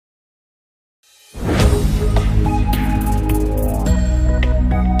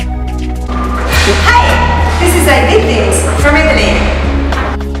from Italy.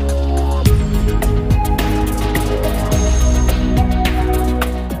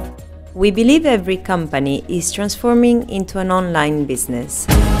 We believe every company is transforming into an online business.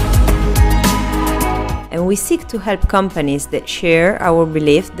 And we seek to help companies that share our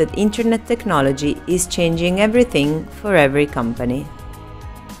belief that internet technology is changing everything for every company.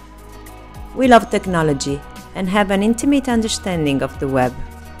 We love technology and have an intimate understanding of the web,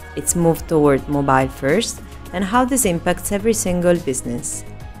 its move toward mobile first, and how this impacts every single business.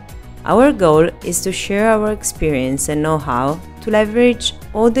 Our goal is to share our experience and know-how to leverage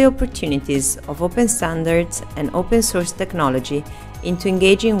all the opportunities of open standards and open source technology into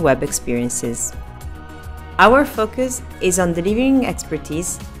engaging web experiences. Our focus is on delivering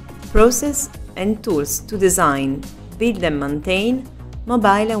expertise, process, and tools to design, build and maintain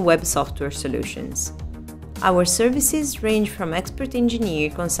mobile and web software solutions. Our services range from expert engineer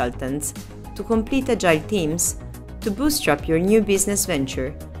consultants to complete agile teams to bootstrap your new business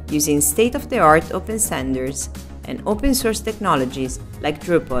venture using state-of-the-art open standards and open source technologies like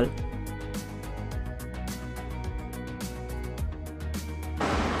Drupal.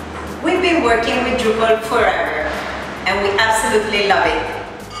 We've been working with Drupal forever, and we absolutely love it.